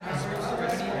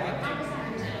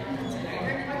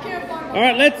All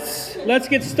right, let's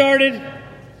get started.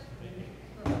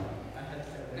 All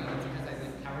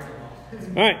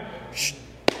right,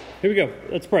 here we go.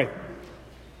 Let's pray.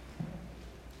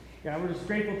 God, we're just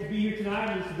grateful to be here tonight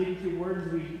and just to get into your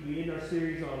words. We end our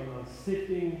series on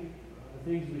sifting the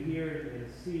things we hear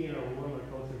and see in our world and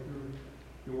culture through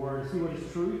your word, see what is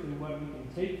truth and what we can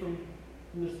take from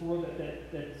this world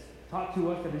that's taught to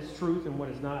us that is truth and what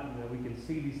is not, and that we can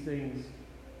see these things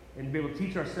and be able to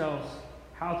teach ourselves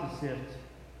how to sift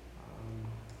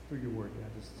through your word. God,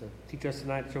 just teach us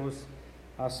tonight, show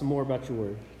us some more about your word.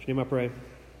 In your name I pray.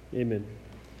 Amen.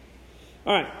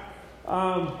 All right.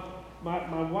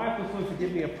 My wife was supposed to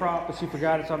give me a prop, but she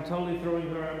forgot it, so I'm totally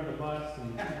throwing her under the bus,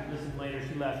 and she can listen later.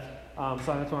 She left. So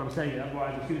that's why I'm saying it.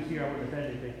 Otherwise, if she was here, I wouldn't have said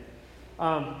anything.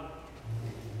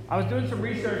 I was doing some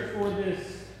research for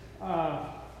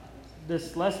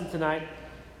this lesson tonight,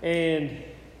 and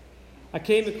I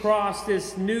came across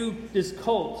this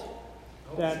cult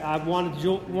that I want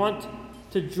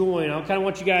to join. I kind of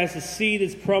want you guys to see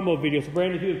this promo video. So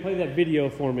Brandon, if you would play that video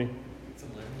for me.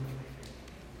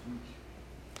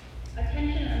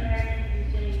 Attention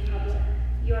American consuming public.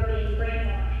 You are being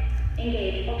brainwashed.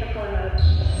 Engage ultra-color mode.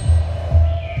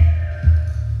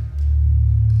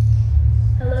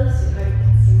 Hello, sweetheart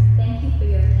consumer. Thank you for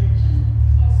your attention.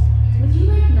 Would you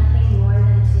like nothing more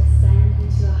than to ascend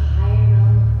into a higher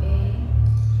realm of being?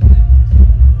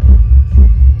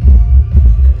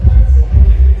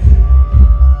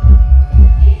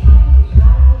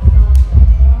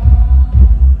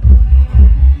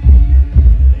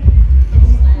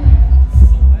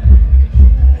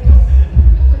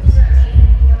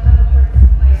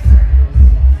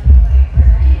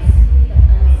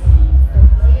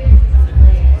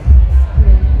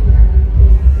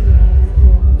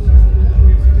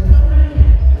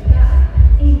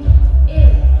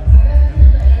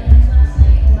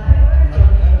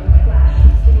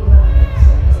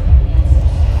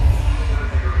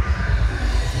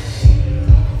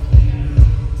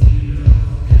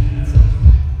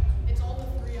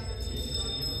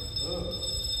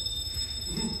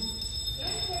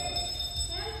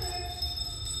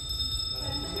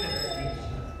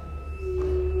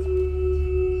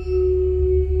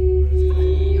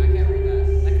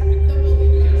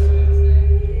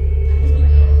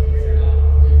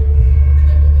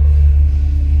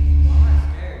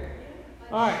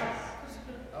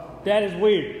 That is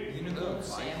weird.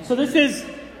 So this is,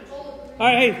 all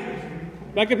right, hey,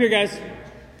 back up here, guys.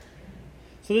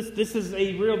 So this is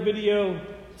a real video.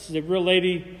 This is a real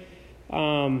lady.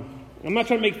 I'm not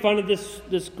trying to make fun of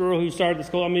this girl who started this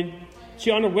cult. I mean,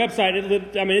 she on her website,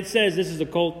 it says this is a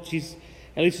cult. She's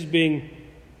being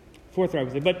forthright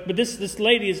with it. But this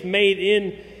lady is made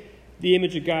in the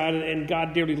image of God, and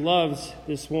God dearly loves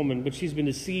this woman. But she's been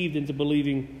deceived into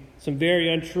believing some very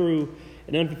untrue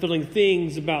and unfulfilling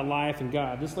things about life and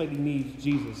God. This lady needs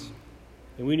Jesus.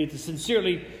 And we need to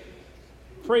sincerely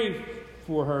pray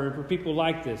for her and for people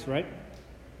like this, right?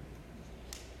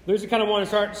 The reason I kind of want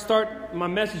to start my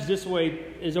message this way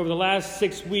is over the last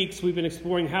 6 weeks, we've been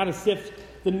exploring how to sift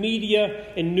the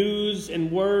media and news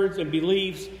and words and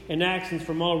beliefs and actions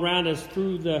from all around us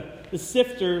through the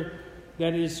sifter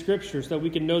that is Scripture, so that we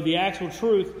can know the actual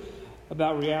truth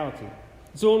about reality.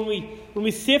 So when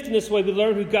we sift in this way, we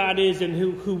learn who God is and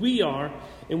who we are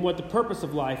and what the purpose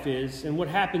of life is and what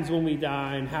happens when we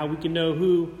die and how we can know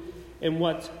who and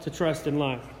what to trust in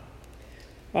life.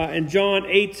 In John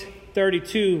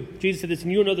 8:32, Jesus said this,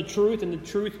 and you will know the truth, and the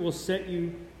truth will set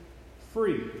you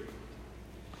free.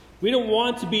 We don't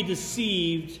want to be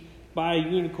deceived by a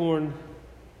unicorn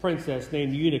princess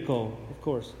named Unico, of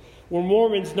course, or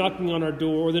Mormons knocking on our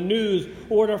door, or the news,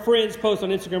 or what our friends post on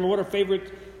Instagram, or what our favorite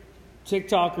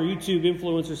TikTok or YouTube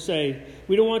influencers say.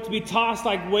 We don't want to be tossed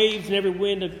like waves in every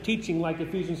wind of teaching like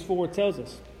Ephesians 4 tells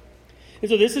us. And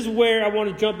so this is where I want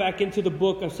to jump back into the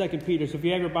book of 2 Peter. So if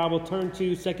you have your Bible, turn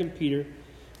to 2 Peter.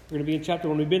 We're going to be in chapter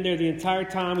 1. We've been there the entire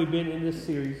time we've been in this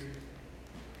series.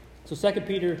 So 2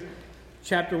 Peter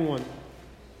chapter 1.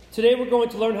 Today we're going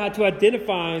to learn how to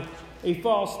identify a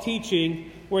false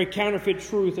teaching or a counterfeit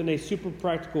truth in a super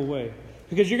practical way.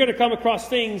 Because you're going to come across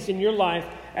things in your life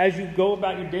as you go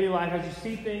about your daily life, as you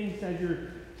see things,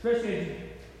 especially as you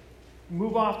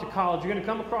move off to college, you're going to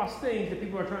come across things that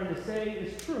people are trying to say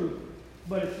is truth,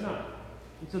 but it's not.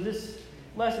 And so this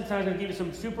lesson tonight is going to give you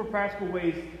some super practical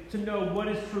ways to know what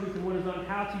is truth and what is not, and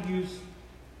how to use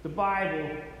the Bible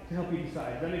to help you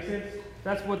decide. Does that make sense?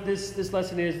 That's what this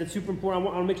lesson is. That's super important.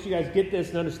 I want to make sure you guys get this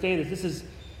and understand this. This is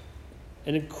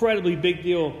an incredibly big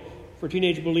deal for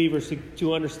teenage believers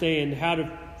to understand how to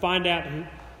find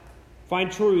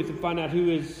truth and find out who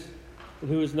is and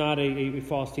who is not a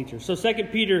false teacher. So 2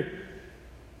 Peter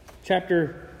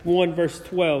chapter 1, verse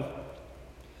 12. It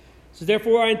says,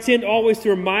 "Therefore I intend always to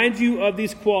remind you of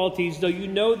these qualities, though you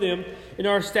know them and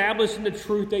are established in the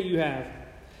truth that you have.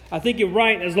 I think it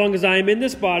right, as long as I am in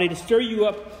this body, to stir you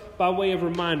up by way of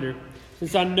reminder,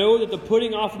 since I know that the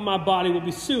putting off of my body will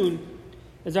be soon,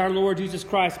 as our Lord Jesus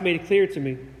Christ made it clear to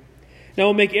me. And I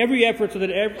will make every effort so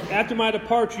that after my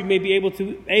departure you may be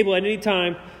able at any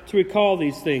time to recall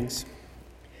these things.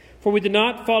 For we did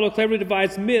not follow cleverly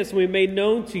devised myths when we made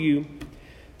known to you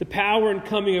the power and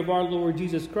coming of our Lord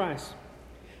Jesus Christ,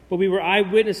 but we were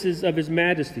eyewitnesses of his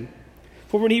majesty.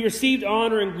 For when he received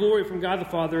honor and glory from God the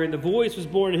Father, and the voice was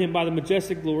borne to him by the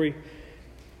majestic glory,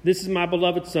 'This is my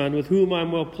beloved Son, with whom I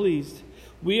am well pleased,'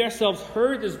 we ourselves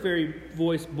heard this very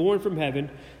voice borne from heaven,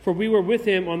 for we were with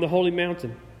him on the holy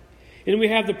mountain. And we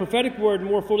have the prophetic word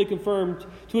more fully confirmed,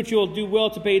 to which you will do well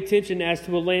to pay attention as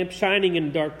to a lamp shining in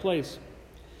a dark place,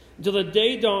 until the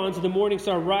day dawns and the morning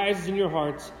star rises in your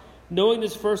hearts, knowing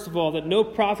this first of all, that no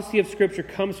prophecy of Scripture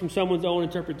comes from someone's own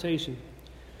interpretation.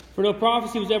 For no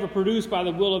prophecy was ever produced by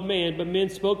the will of man, but men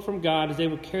spoke from God as they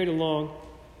were carried along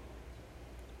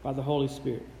by the Holy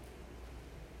Spirit."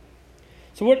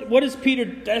 So what is Peter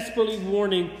desperately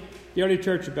warning the early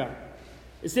church about?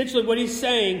 Essentially what he's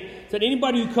saying is that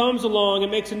anybody who comes along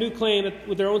and makes a new claim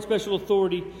with their own special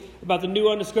authority about the new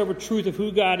undiscovered truth of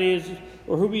who God is,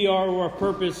 or who we are, or our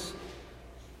purpose,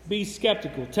 be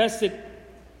skeptical. Test it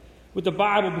with the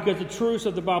Bible, because the truths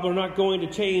of the Bible are not going to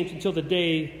change until the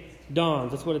day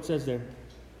dawns. That's what it says there.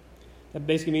 That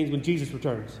basically means when Jesus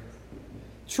returns.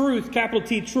 Truth, capital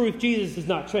T, truth, Jesus does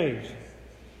not change.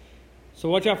 So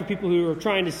watch out for people who are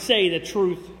trying to say that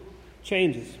truth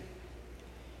changes.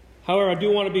 However, I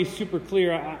do want to be super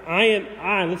clear.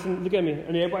 Listen, look at me.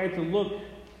 I need everybody to look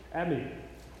at me.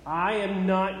 I am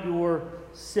not your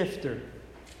sifter.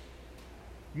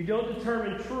 You don't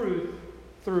determine truth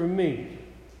through me.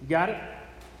 You got it?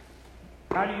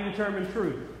 How do you determine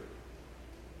truth?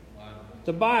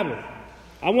 The Bible.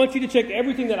 I want you to check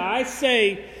everything that I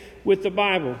say with the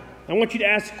Bible. I want you to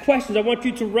ask questions. I want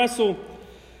you to wrestle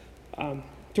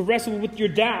with your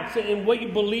doubts and what you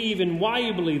believe and why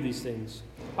you believe these things.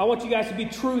 I want you guys to be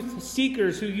truth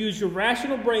seekers who use your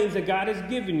rational brains that God has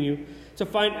given you to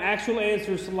find actual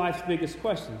answers to life's biggest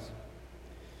questions.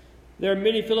 There are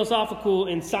many philosophical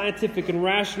and scientific and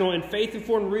rational and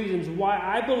faith-informed reasons why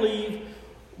I believe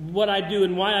what I do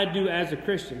and why I do as a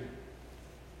Christian.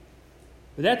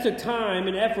 But that took time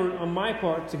and effort on my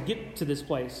part to get to this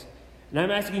place. And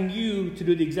I'm asking you to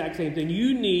do the exact same thing.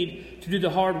 You need to do the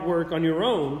hard work on your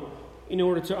own in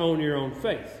order to own your own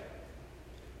faith.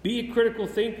 Be a critical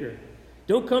thinker.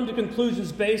 Don't come to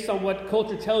conclusions based on what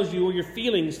culture tells you or your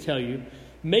feelings tell you.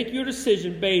 Make your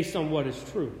decision based on what is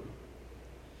true.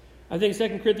 I think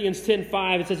 2 Corinthians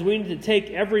 10:5, it says we need to take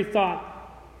every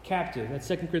thought captive. That's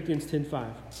 2 Corinthians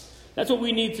 10:5. That's what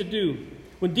we need to do.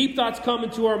 When deep thoughts come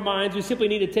into our minds, we simply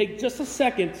need to take just a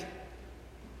second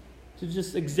to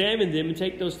just examine them and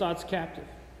take those thoughts captive.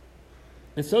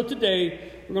 And so today,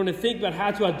 we're going to think about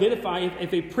how to identify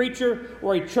if a preacher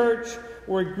or a church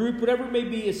or a group, whatever it may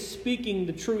be, is speaking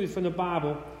the truth from the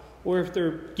Bible, or if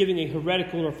they're giving a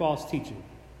heretical or false teaching.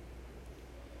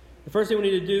 The first thing we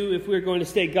need to do, if we're going to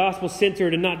stay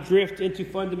gospel-centered and not drift into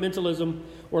fundamentalism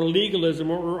or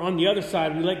legalism, or on the other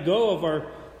side, we let go of our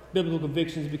biblical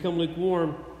convictions, become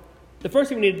lukewarm, the first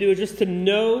thing we need to do is just to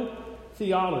know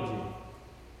theology.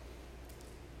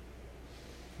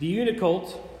 The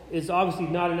unicult is obviously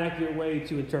not an accurate way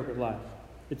to interpret life.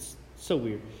 It's so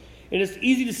weird. And it's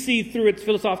easy to see through its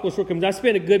philosophical shortcomings. I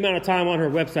spent a good amount of time on her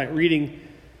website reading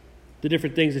the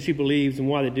different things that she believes and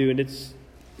why they do, and it's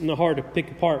not hard to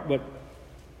pick apart what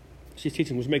she's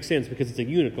teaching, which makes sense because it's a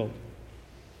unicult.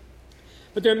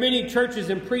 But there are many churches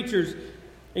and preachers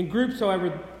and groups,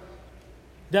 however,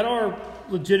 that are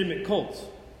legitimate cults.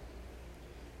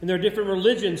 And there are different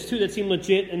religions, too, that seem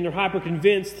legit, and they're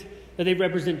hyper-convinced that they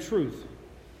represent truth.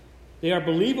 They are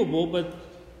believable, but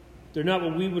they're not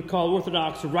what we would call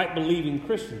orthodox or right-believing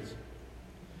Christians.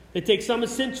 They take some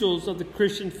essentials of the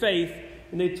Christian faith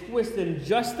and they twist them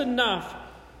just enough,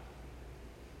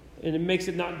 and it makes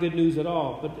it not good news at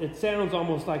all. But it sounds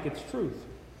almost like it's truth.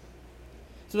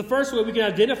 So the first way we can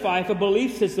identify if a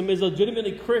belief system is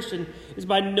legitimately Christian is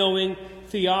by knowing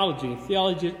theology.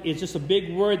 Theology is just a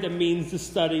big word that means the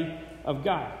study of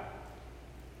God.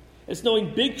 It's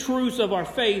knowing big truths of our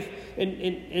faith, and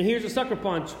here's a sucker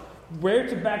punch, where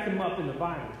to back them up in the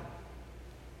Bible.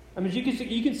 I mean,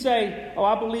 you can say, oh,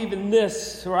 I believe in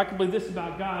this, or I can believe this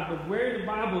about God, but where in the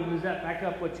Bible does that back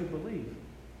up what you believe?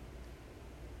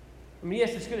 I mean,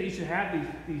 yes, it's good that you should have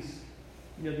these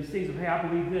things of, hey, I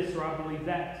believe this or I believe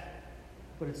that.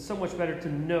 but it's so much better to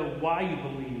know why you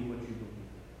believe what you believe.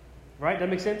 Right? That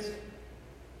makes sense?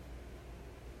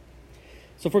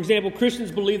 So, for example,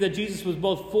 Christians believe that Jesus was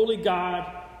both fully God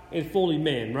and fully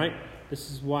man, right?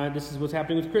 This is what's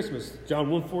happening with Christmas.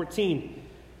 John 1:14.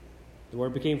 The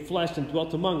Word became flesh and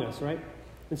dwelt among us, right?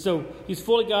 And so he's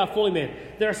fully God, fully man.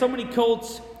 There are so many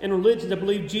cults and religions that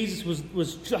believe Jesus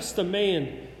was just a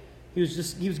man. He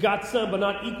was God's son, but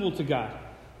not equal to God.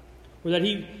 Or that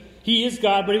he is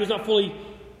God, but he was not fully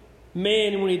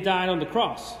man when he died on the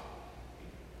cross.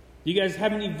 Do you guys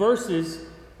have any verses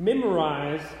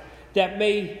memorized that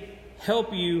may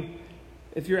help you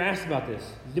if you're asked about this?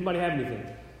 Does anybody have anything?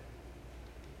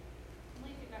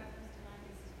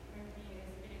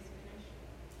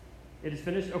 It is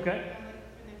finished? Okay.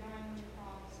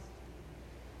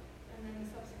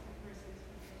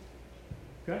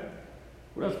 Okay.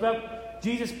 What else about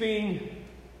Jesus being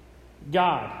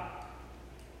God?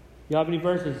 You have any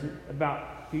verses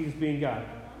about Jesus being God?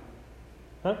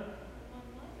 Huh?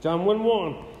 John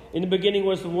 1:1. In the beginning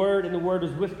was the Word, and the Word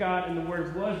was with God, and the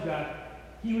Word was God.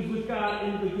 He was with God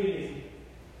in the beginning.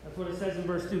 That's what it says in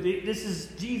verse 2. This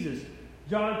is Jesus.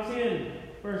 John 10,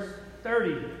 verse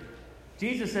 30.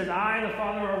 Jesus says, I and the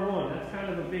Father are one. That's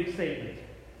kind of a big statement.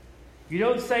 You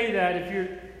don't say that if you're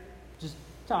just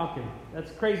talking.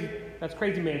 That's crazy. That's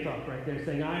crazy man talk right there,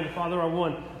 saying I and the Father are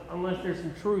one, unless there's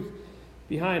some truth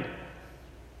behind it.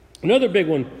 Another big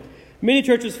one. Many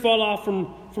churches fall off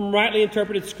from rightly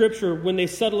interpreted Scripture when they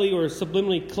subtly or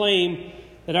subliminally claim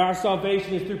that our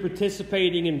salvation is through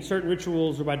participating in certain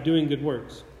rituals or by doing good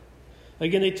works.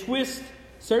 Again, they twist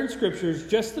certain Scriptures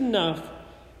just enough,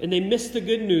 and they miss the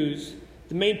good news,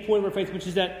 the main point of our faith, which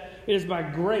is that it is by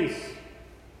grace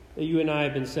that you and I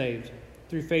have been saved,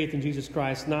 through faith in Jesus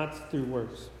Christ, not through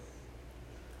works.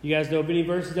 You guys know of any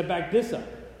verses that back this up?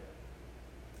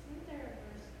 Isn't there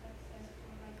a verse that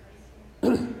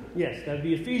says, by grace? Yes, that would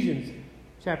be Ephesians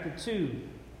chapter 2.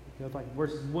 Like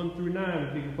verses 1 through 9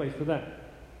 would be a good place for that.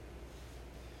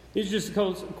 These are just,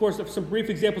 of course, some brief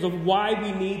examples of why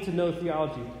we need to know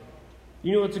theology.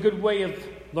 You know, it's a good way of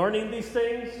learning these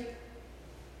things.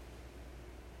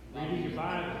 Reading your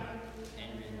Bible.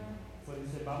 What did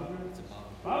you say, Bible drill? It's a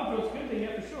Bible. Bible drill's a good thing,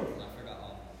 yeah, for sure. I forgot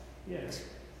all. Yeah.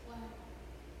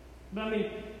 But I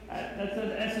mean,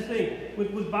 that's the thing.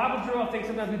 With Bible drill, I think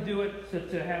sometimes we do it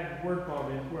to have word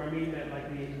vomit, where I mean that like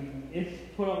we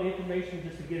put all the information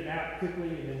just to get it out quickly,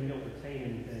 and then we don't retain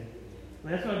anything.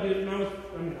 And that's what I did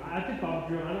when I did Bible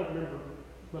drill. I don't remember,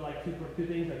 but like two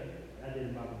things that I did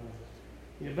in Bible drill.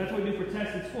 You know, that's what we do for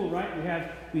tests in school,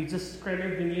 right? We just cram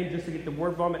everything in just to get the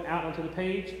word vomit out onto the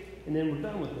page, and then we're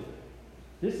done with it.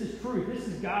 This is truth. This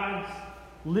is God's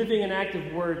living and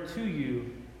active word to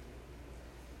you.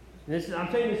 And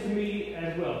I'm saying this to me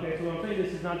as well. Okay, so I'm saying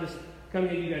this is not just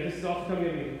coming at you guys. This is also coming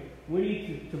at me. We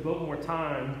need to devote more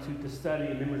time to study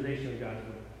and memorization of God's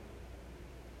word.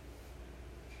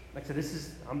 Like I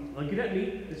said, I'm get at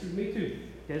me. This is me too.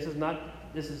 Okay,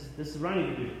 this is what I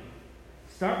need to do.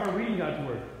 Start by reading God's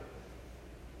word.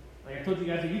 Like I told you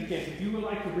guys at youth camp, if you would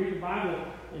like to read the Bible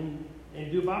and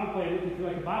do a Bible plan with me, if you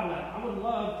like a Bible app, I would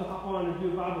love to hop on and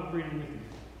do a Bible reading with you.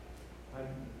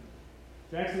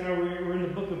 Jackson and I were in the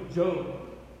book of Job.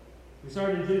 We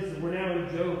started in Genesis. We're now in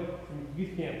Job from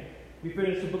youth camp. We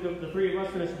finished the three of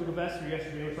us finished the book of Esther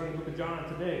yesterday. We're starting the book of John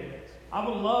today. I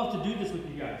would love to do this with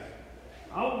you guys.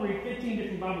 I will read 15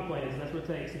 different Bible plans. That's what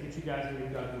it takes to get you guys to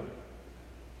read God's word.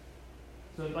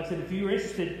 So, like I said, if you're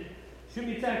interested, shoot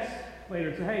me a text later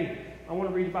and say, hey, I want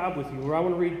to read the Bible with you, or I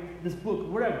want to read this book,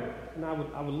 whatever. And I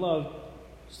would love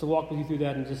just to walk with you through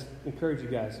that and just encourage you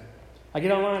guys. I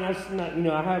get online,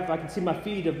 I can see my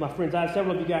feed of my friends. I have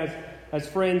several of you guys as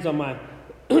friends on my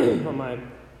on my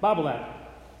Bible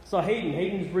app. So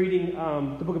Hayden's reading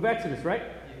the book of Exodus, right?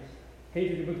 Yes.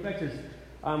 Hayden's reading the book of Exodus.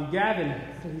 Gavin, I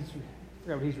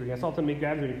forgot what he's reading. I saw something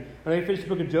Gavin's reading. And they finished the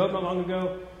book of Job not long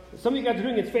ago. Some of you guys are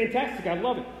doing it. It's fantastic. I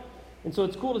love it. And so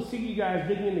it's cool to see you guys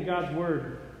digging into God's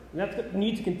word. And that's what we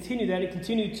need to continue that and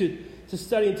continue to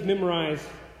study and to memorize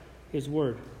his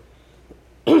word.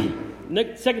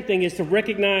 Second thing is to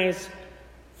recognize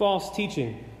false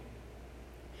teaching.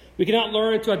 We cannot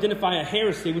learn to identify a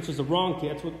heresy, which is a wrong teaching.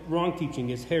 That's what wrong teaching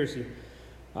is, heresy.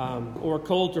 Or a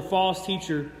cult or false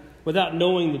teacher without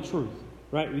knowing the truth.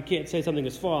 Right? We can't say something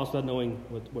is false without knowing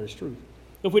what is truth.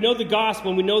 If we know the gospel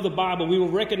and we know the Bible, we will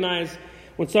recognize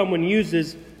when someone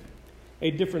uses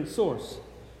a different source.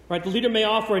 Right? The leader may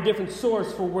offer a different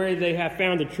source for where they have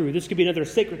found the truth. This could be another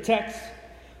sacred text,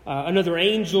 another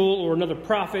angel, or another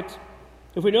prophet.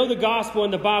 If we know the gospel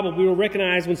and the Bible, we will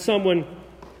recognize when someone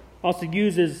also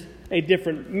uses a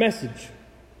different message.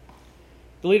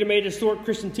 The leader may distort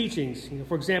Christian teachings.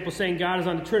 For example, saying God is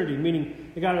not the Trinity,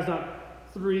 meaning that God is not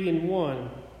 3 in 1.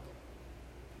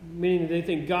 Meaning that they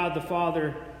think God the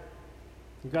Father,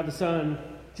 God the Son,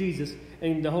 Jesus,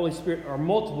 and the Holy Spirit are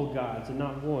multiple gods and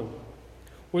not one.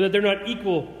 Or that they're not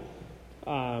equal.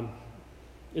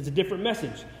 It's a different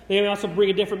message. They may also bring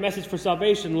a different message for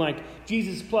salvation, like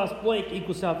Jesus plus blank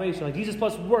equals salvation, like Jesus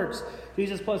plus works,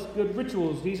 Jesus plus good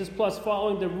rituals, Jesus plus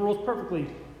following the rules perfectly,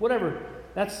 whatever.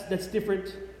 That's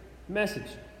different message.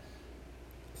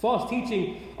 False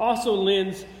teaching also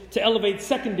lends to elevate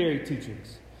secondary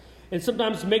teachings and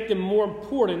sometimes make them more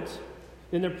important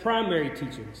than their primary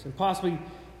teachings, and possibly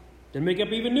to make up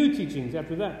even new teachings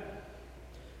after that.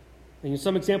 And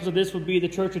some examples of this would be the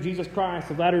Church of Jesus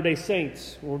Christ of Latter-day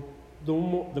Saints, or the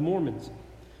Mormons.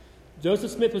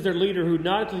 Joseph Smith was their leader, who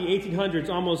not until the 1800s,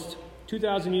 almost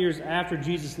 2,000 years after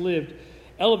Jesus lived,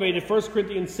 elevated 1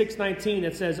 Corinthians 6:19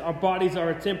 that says, "Our bodies are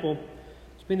a temple,"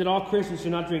 which means that all Christians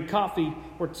should not drink coffee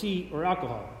or tea or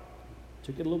alcohol.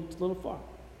 Took it a little far.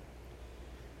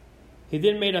 He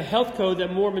then made a health code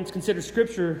that Mormons consider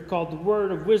Scripture, called the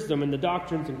Word of Wisdom and the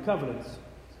Doctrines and Covenants.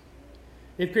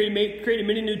 They've created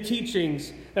many new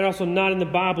teachings that are also not in the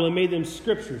Bible and made them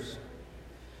scriptures.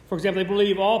 For example, they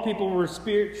believe all people were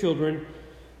spirit children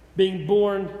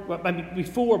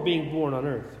before being born on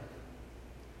earth.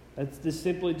 This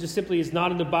simply is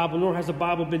not in the Bible, nor has the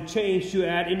Bible been changed to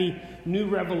add any new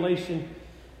revelation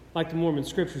like the Mormon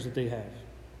scriptures that they have.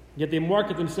 Yet they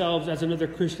market themselves as another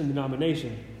Christian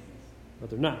denomination, but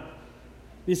they're not.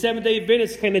 The Seventh-day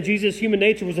Adventists claim that Jesus' human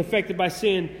nature was affected by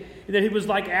sin, and that he was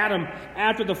like Adam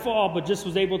after the fall, but just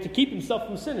was able to keep himself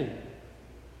from sinning.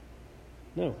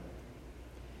 No.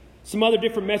 Some other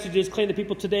different messages claim that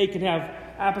people today can have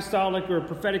apostolic or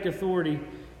prophetic authority,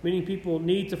 meaning people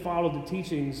need to follow the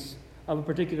teachings of a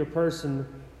particular person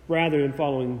rather than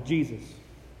following Jesus.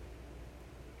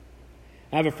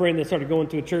 I have a friend that started going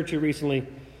to a church here recently,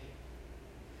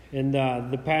 and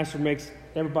the pastor makes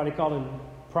everybody call him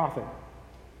prophet.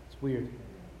 It's weird.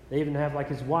 They even have like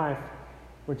his wife,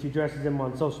 when she dresses him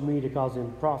on social media, calls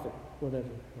him prophet, whatever.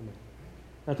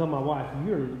 I told my wife,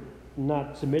 "You're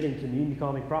not submitting to me, you need to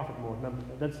call me prophet more."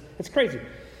 That's crazy.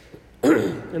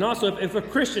 And also, if a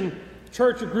Christian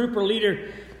church or group or leader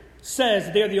says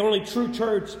that they are the only true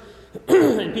church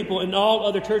and people in all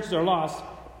other churches are lost,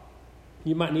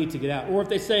 you might need to get out. Or if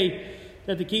they say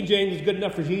that the King James is good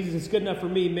enough for Jesus, it's good enough for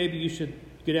me, maybe you should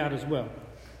get out as well.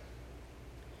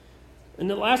 And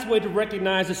the last way to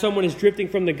recognize that someone is drifting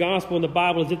from the gospel and the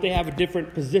Bible is if they have a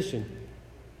different position.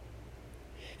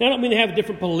 And I don't mean they have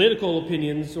different political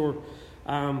opinions or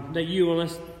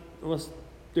unless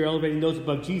they're elevating those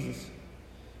above Jesus.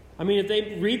 I mean, if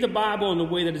they read the Bible in a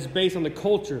way that is based on the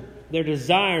culture, their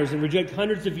desires, and reject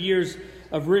hundreds of years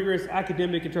of rigorous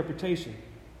academic interpretation.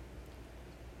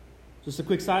 Just a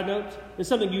quick side note, it's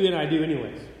something you and I do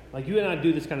anyways. Like you and I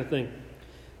do this kind of thing.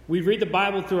 We read the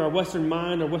Bible through our Western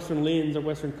mind, our Western lens, our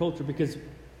Western culture, because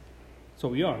that's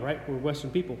what we are, right? We're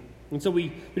Western people. And so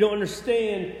we don't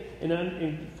understand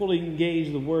and fully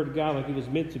engage the Word of God like it was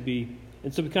meant to be.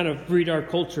 And so we kind of read our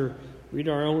culture, read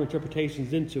our own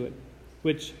interpretations into it,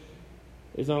 which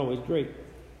is not always great.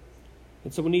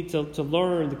 And so we need to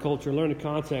learn the culture, learn the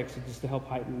context, just to help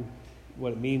heighten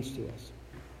what it means to us.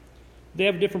 They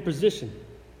have a different position.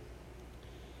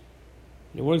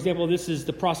 And one example of this is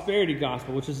the prosperity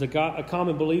gospel, which is a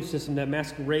common belief system that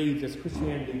masquerades as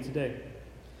Christianity today.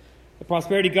 The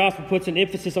prosperity gospel puts an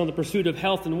emphasis on the pursuit of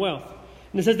health and wealth.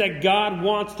 And it says that God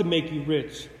wants to make you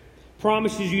rich,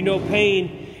 promises you no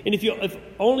pain, and if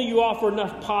only you offer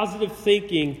enough positive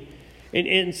thinking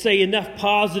and say enough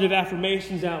positive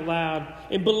affirmations out loud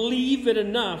and believe it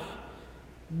enough,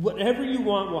 whatever you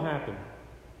want will happen.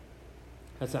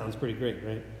 That sounds pretty great,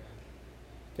 right?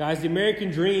 Guys, the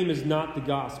American dream is not the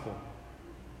gospel.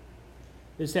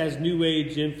 This has New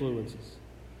Age influences.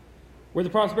 Where the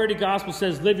prosperity gospel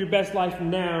says, live your best life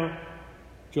now,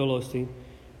 Joel Osteen,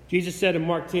 Jesus said in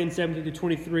Mark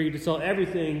 10:17-23, to sell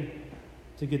everything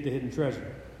to get the hidden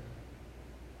treasure.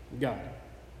 God.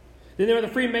 Then there are the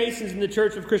Freemasons and the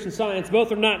Church of Christian Science.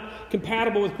 Both are not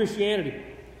compatible with Christianity.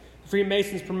 The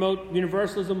Freemasons promote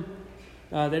universalism.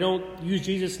 They don't use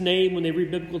Jesus' name when they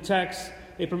read biblical texts.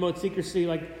 They promote secrecy.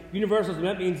 Like universalism,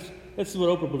 that means, this is what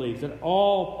Oprah believes, that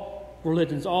all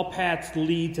religions, all paths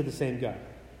lead to the same God.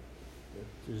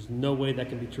 There's no way that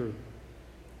can be true.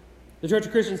 The Church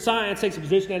of Christian Science takes a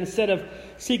position that instead of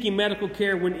seeking medical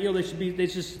care when ill, they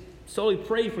just solely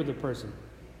pray for the person.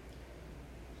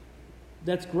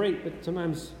 That's great, but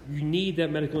sometimes you need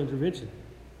that medical intervention.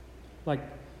 Like,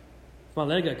 if my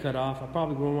leg got cut off, I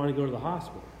probably won't want to go to the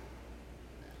hospital.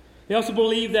 They also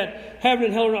believe that heaven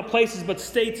and hell are not places but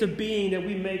states of being that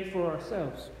we make for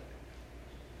ourselves.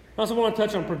 I also want to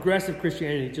touch on progressive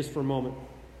Christianity just for a moment.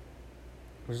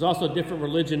 There's also a different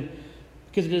religion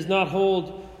because it does not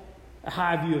hold a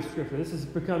high view of Scripture. This is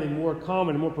becoming more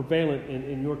common and more prevalent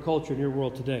in your culture, in your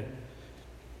world today.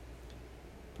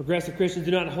 Progressive Christians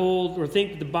do not hold or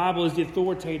think that the Bible is the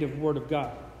authoritative Word of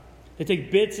God. They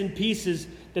take bits and pieces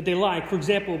that they like. For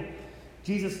example,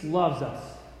 Jesus loves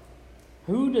us.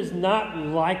 Who does not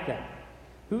like that?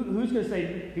 Who's going to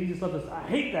say Jesus loves us? I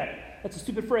hate that. That's a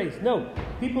stupid phrase. No,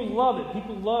 people love it.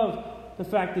 People love the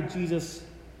fact that Jesus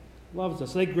loves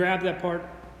us. So they grab that part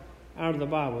out of the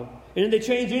Bible. And then they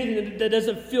change anything that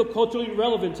doesn't feel culturally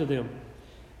relevant to them,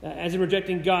 as in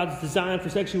rejecting God's design for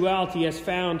sexuality as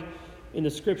found in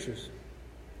the Scriptures.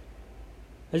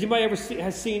 Has anybody ever seen,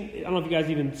 I don't know if you guys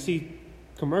even see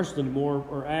commercials anymore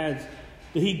or ads,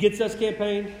 the He Gets Us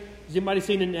campaign? Has anybody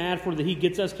seen an ad for the He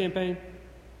Gets Us campaign?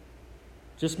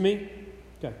 Just me?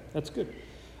 Okay, that's good.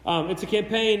 It's a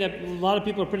campaign that a lot of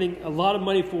people are putting a lot of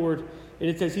money forward, and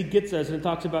it says He Gets Us, and it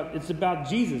talks about, it's about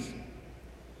Jesus.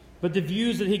 But the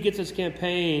views that He Gets Us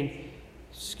campaign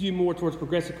skew more towards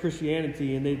progressive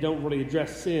Christianity, and they don't really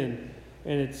address sin,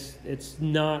 and it's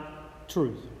not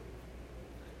truth.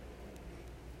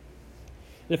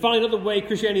 And finally, another way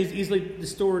Christianity is easily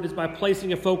distorted is by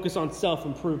placing a focus on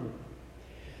self-improvement.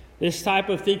 This type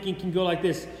of thinking can go like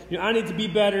this. I need to be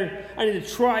better. I need to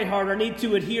try harder. I need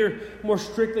to adhere more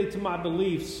strictly to my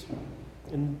beliefs.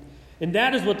 And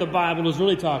that is what the Bible is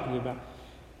really talking about.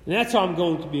 And that's how I'm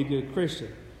going to be a good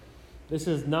Christian. This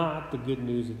is not the good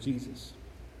news of Jesus.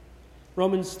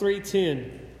 Romans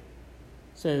 3:10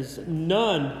 says,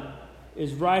 none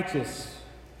is righteous.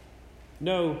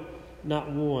 No,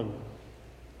 not one.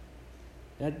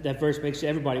 That verse makes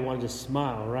everybody want to just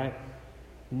smile, right?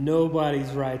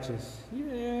 Nobody's righteous.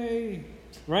 Yay.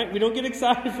 Right? We don't get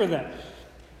excited for that.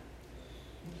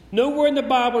 Nowhere in the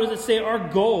Bible does it say our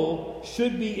goal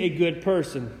should be a good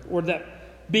person, or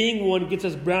that being one gets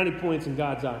us brownie points in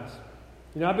God's eyes.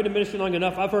 I've been in ministry long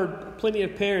enough. I've heard plenty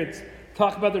of parents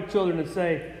talk about their children and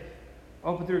say,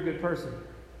 oh, but they're a good person.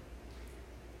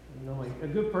 A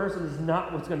good person is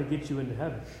not what's going to get you into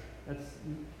heaven.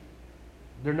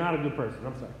 They're not a good person.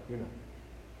 I'm sorry, you're not.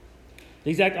 The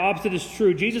exact opposite is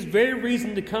true. Jesus' very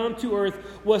reason to come to earth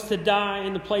was to die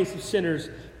in the place of sinners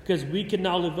because we could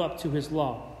not live up to His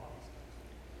law.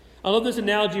 I love this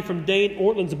analogy from Dane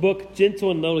Ortland's book,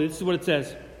 Gentle and Lowly. This is what it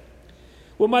says.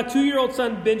 When my 2-year-old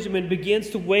son Benjamin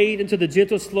begins to wade into the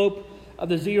gentle slope of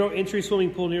the zero-entry swimming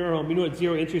pool near our home. You know what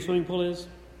zero-entry swimming pool is?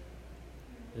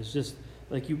 It's just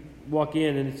like you walk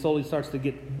in and it slowly starts to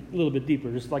get a little bit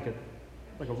deeper, just like a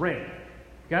ramp.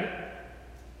 Got it?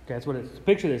 Okay, that's what it is.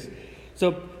 Picture this.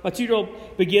 So my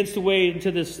 2-year-old begins to wade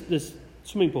into this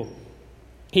swimming pool.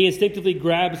 He instinctively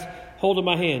grabs hold of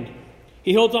my hand.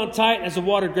 He holds on tight as the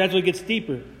water gradually gets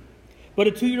deeper. But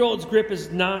a 2-year-old's grip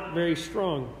is not very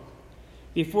strong.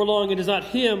 Before long, it is not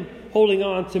him holding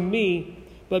on to me,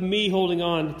 but me holding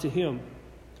on to him.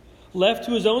 Left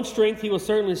to his own strength, he will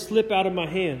certainly slip out of my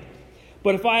hand.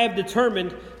 But if I have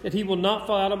determined that he will not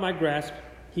fall out of my grasp,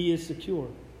 he is secure.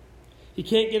 He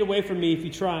can't get away from me if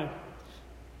you try.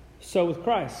 So with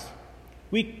Christ,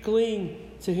 we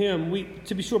cling to Him,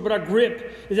 to be sure, but our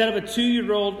grip is that of a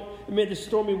 2-year-old amid the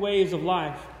stormy waves of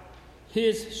life.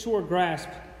 His sure grasp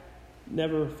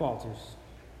never falters.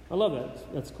 I love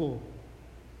that. That's cool.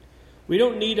 We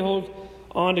don't need to hold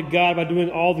on to God by doing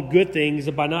all the good things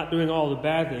and by not doing all the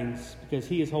bad things, because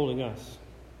He is holding us.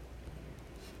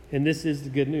 And this is the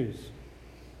good news.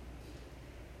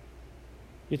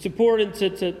 It's important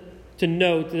to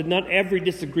note that not every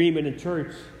disagreement in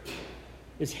church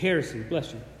is heresy.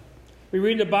 Bless you. We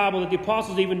read in the Bible that the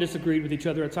apostles even disagreed with each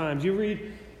other at times. You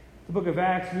read the book of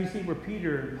Acts and you see where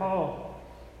Peter and Paul,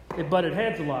 they butted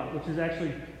heads a lot, which is actually,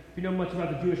 if you know much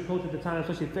about the Jewish culture at the time,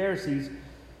 especially Pharisees,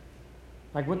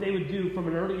 like what they would do from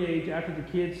an early age after the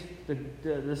kids,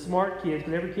 the smart kids,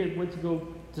 because every kid went to go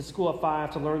to school at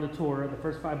 5 to learn the Torah, the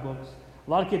first 5 books. A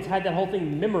lot of kids had that whole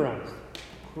thing memorized.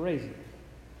 Crazy.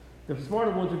 The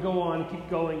smarter ones would go on and keep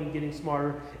going and getting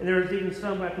smarter. And there was even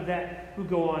some after that who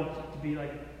go on to be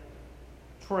like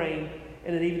trained.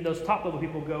 And then even those top level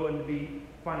people go and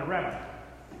find a rabbi.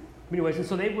 Anyways, and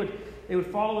so they would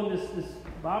follow in this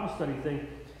Bible study thing.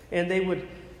 And they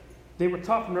were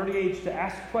taught from an early age to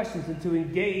ask questions and to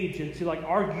engage and to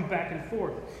argue back and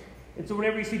forth. And so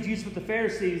whenever you see Jesus with the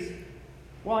Pharisees,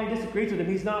 while he disagrees with them,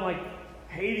 he's not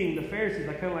hating the Pharisees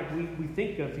we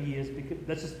think of he is, because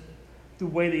that's just the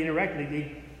way they interacted.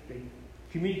 They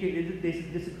communicated, they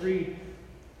disagreed,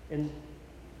 and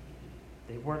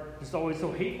They weren't just always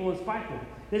so hateful and spiteful.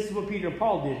 This is what Peter and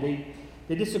Paul did.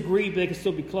 They disagreed, but they could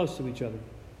still be close to each other.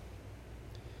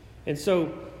 And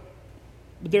so,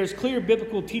 but there's clear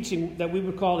biblical teaching that we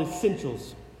would call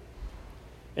essentials.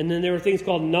 And then there are things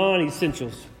called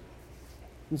non-essentials.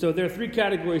 And so there are three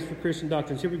categories for Christian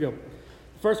doctrines. Here we go.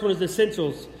 The first one is the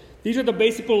essentials. These are the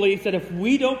basic beliefs that if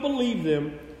we don't believe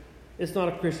them, it's not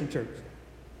a Christian church.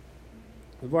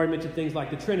 We've already mentioned things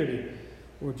like the Trinity,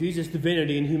 or Jesus'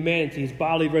 divinity and humanity, his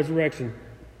bodily resurrection,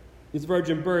 his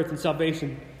virgin birth and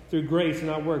salvation through grace and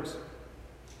not works.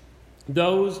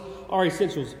 Those are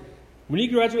essentials. When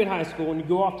you graduate high school and you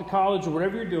go off to college or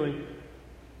whatever you're doing,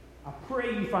 I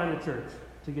pray you find a church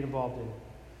to get involved in.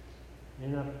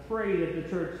 And I pray that the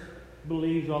church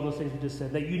believes all those things we just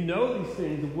said. That you know these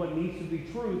things of what needs to be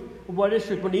truth, or what is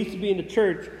truth, what needs to be in the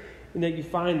church, and that you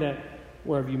find that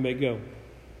wherever you may go.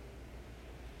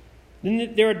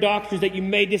 Then there are doctrines that you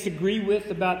may disagree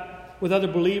with other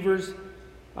believers.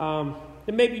 And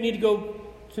maybe you need to go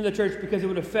to the church because it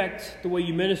would affect the way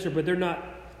you minister, but they're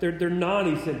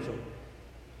non-essential.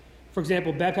 For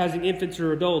example, baptizing infants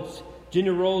or adults,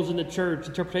 gender roles in the church,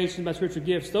 interpretation by spiritual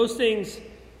gifts. Those things,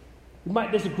 you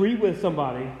might disagree with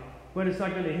somebody, but it's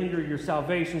not going to hinder your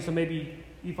salvation, so maybe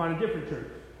you find a different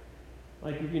church.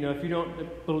 Like, if you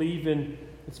don't believe in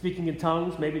speaking in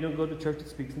tongues, maybe don't go to church that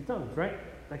speaks in tongues, right?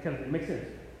 That kind of thing. Makes sense.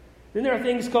 Then there are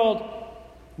things called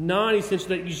non-essential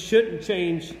that you shouldn't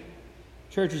change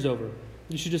churches over.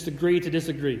 You should just agree to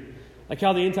disagree. Like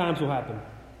how the end times will happen.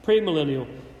 Premillennial,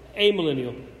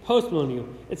 amillennial,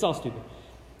 postmillennial. It's all stupid.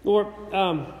 Or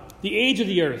the age of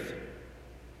the earth.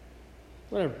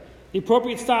 Whatever. The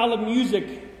appropriate style of music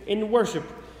in worship.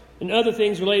 And other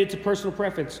things related to personal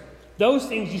preference. Those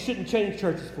things you shouldn't change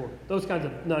churches for. Those kinds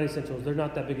of non-essentials. They're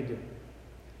not that big a deal.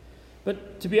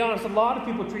 But to be honest, a lot of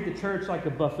people treat the church like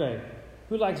a buffet.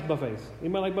 Who likes buffets?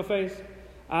 Anybody like buffets?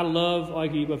 I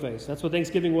like to eat buffets. That's what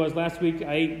Thanksgiving was last week.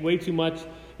 I ate way too much,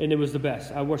 and it was the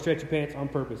best. I wore stretchy pants on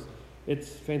purpose. It's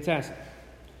fantastic.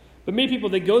 But many people,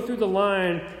 they go through the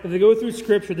line, they go through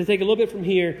Scripture, they take a little bit from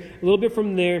here, a little bit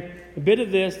from there, a bit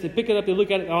of this, they pick it up, they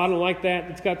look at it, oh, I don't like that.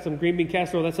 It's got some green bean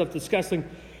casserole, that stuff's disgusting.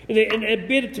 And a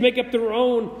bit to make up their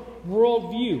own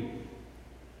worldview.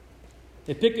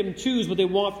 They pick and choose what they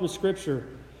want from the Scripture.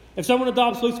 If someone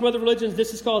adopts beliefs from other religions,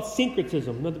 this is called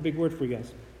syncretism. Another big word for you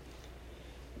guys.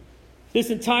 This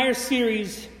entire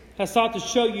series has sought to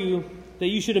show you that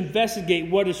you should investigate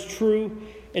what is true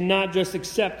and not just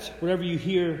accept whatever you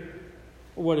hear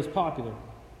or what is popular.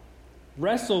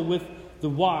 Wrestle with the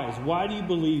whys. Why do you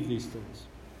believe these things?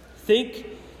 Think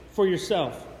for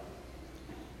yourself.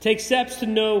 Take steps to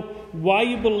know why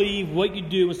you believe what you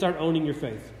do and start owning your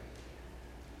faith.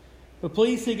 But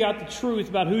please seek out the truth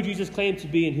about who Jesus claimed to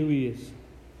be and who he is.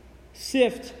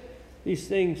 Sift these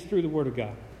things through the Word of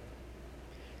God.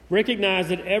 Recognize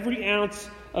that every ounce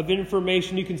of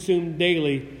information you consume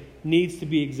daily needs to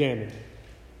be examined.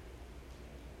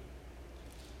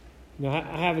 Now,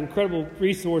 I have incredible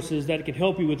resources that can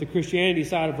help you with the Christianity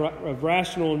side of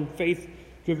rational and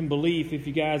faith-driven belief if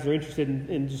you guys are interested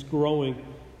in just growing.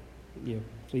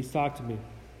 Please talk to me.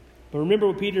 But remember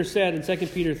what Peter said in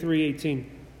 2 Peter 3:18.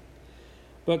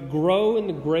 But grow in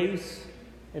the grace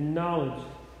and knowledge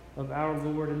of our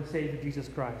Lord and Savior Jesus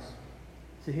Christ.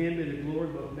 To him it is glory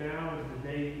both now and to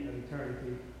the day of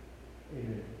eternity.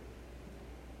 Amen.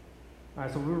 All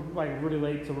right, so we're really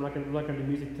late, so we're not going to do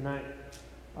music tonight.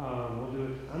 We'll do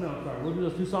it. I know, I'm sorry. We'll do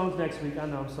those 2 songs next week. I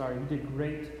know, I'm sorry. You did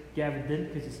great. Gavin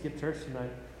didn't because he skipped church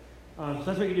tonight. So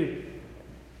that's what you do.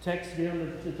 Text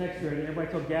down the text here, and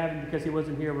everybody told Gavin because he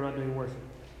wasn't here, we're not doing worship.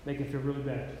 Make him feel really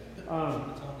bad.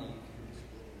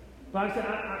 But like I said,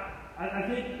 I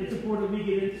think it's important that we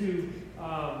get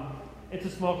into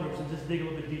small groups and just dig a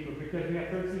little bit deeper because we have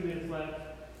 13 minutes left.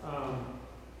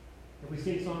 If we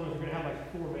sing songs, we're going to have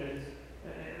like 4 minutes.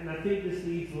 And I think this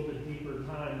needs a little bit deeper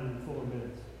time than 4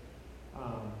 minutes.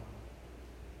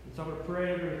 And so I'm going to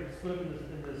pray. We're going to split up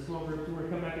in the small groups. We're going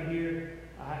to come back in here.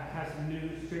 I have some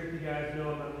news to share with you guys.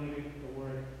 No, I'm not leaving. Don't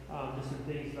worry. Just some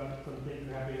things about some things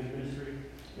that are happening in the ministry.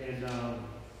 And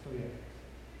so yeah.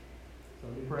 So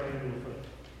let me pray and we'll pray.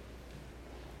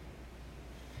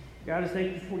 God, I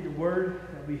thank you for your word.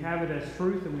 We have it as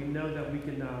truth, and we know that we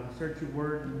can search your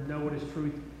word and know what is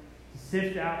truth. To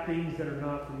sift out things that are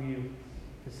not from you.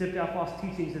 To sift out false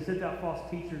teachings. To sift out false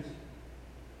teachers.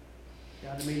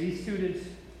 God, may these students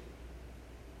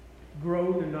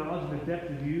grow in the knowledge and the depth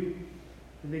of you.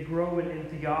 And they grow in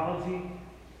theology.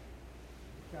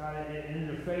 God, and in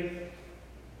their faith.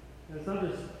 And it's not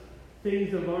just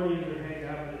things they're learning in their head,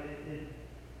 God, but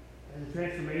and the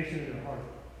transformation in their heart.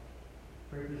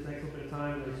 Pray for this next little bit of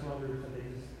time in their small groups that they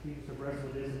just keep us abreast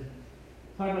with this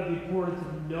talking about the importance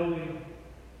of knowing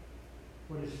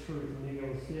what is truth and being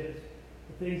able to sift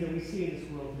the things that we see in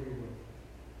this world through your word.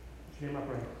 In your name I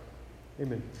pray.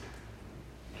 Amen.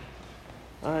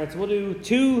 All right, so we'll do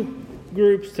 2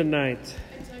 groups tonight.